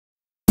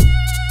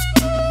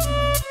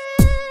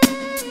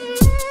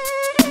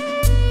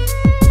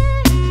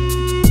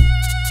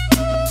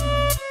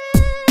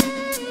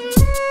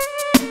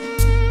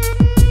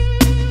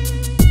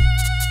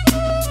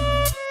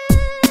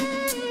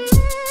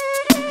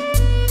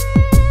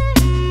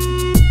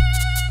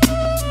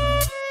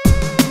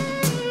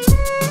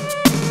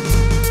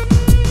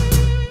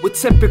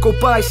Typical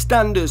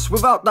bystanders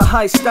without the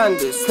high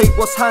standards. Take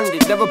what's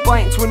handed, never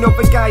bite into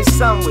another guy's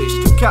sandwich.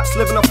 Two cats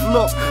living off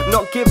luck,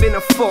 not giving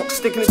a fuck.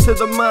 Sticking it to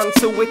the man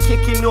till we're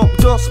kicking up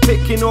dust,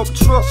 picking up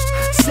trust.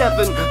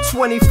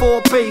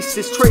 7/24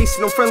 bases,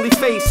 tracing on friendly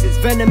faces.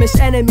 Venomous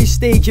enemy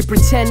stage, you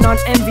pretend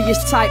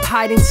non-envious type,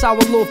 hiding sour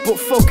love, but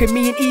fucking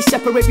me and E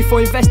separate before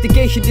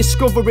investigation.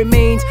 Discover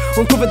remains,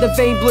 uncover the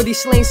vein, bloody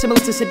slain, similar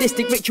to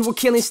sadistic ritual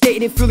killing,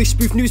 stated in fully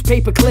spoofed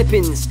newspaper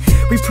clippings.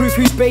 We prove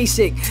who's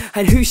basic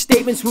and whose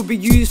statements will be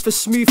used for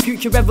smooth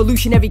future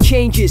revolutionary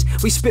changes.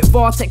 We spit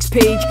vortex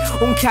page,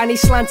 uncanny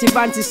slanted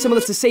ranting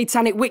similar to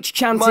satanic witch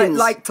chantings. Might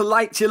like to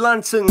light your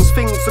lanterns,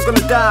 things are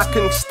gonna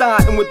darken,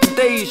 starting with the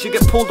days you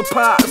get pulled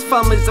apart as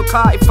families are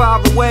carted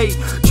far away.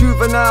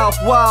 Juvenile,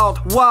 wild,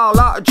 wild,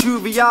 out of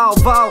jovial,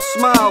 vile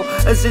smile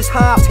as his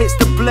heart hits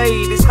the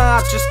blade. It's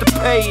hard just to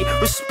pay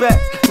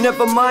respect,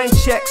 never mind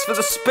checks for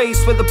the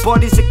space where the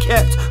bodies are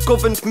kept.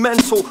 Governed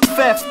mental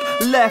theft,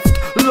 left,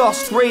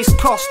 lost, raised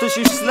cost as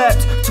you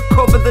slept to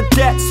cover the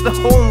debts the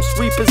homes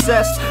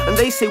repossessed. And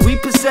they say we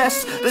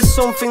possess, there's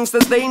some things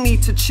that they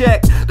need to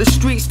check. The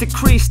streets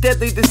decrease,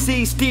 deadly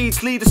disease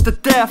deeds lead us to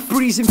death.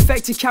 Breeze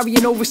infected,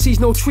 carrying overseas,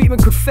 no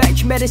treatment could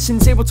fetch.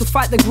 Medicine's able to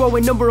fight the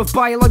growing number of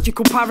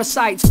biological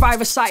parasites.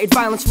 Virus-cited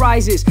violence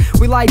rises,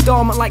 we lie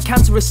dormant like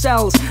cancerous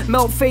cells.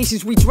 Melt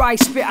faces, we dry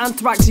spit,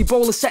 anthrax,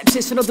 Ebola,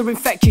 sepsis and other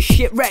infectious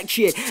shit wreck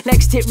shit.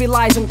 Next hit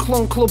relies on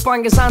clone club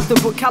bangers anthem,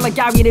 but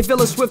Caligari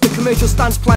Evila swift the commercial stance plan.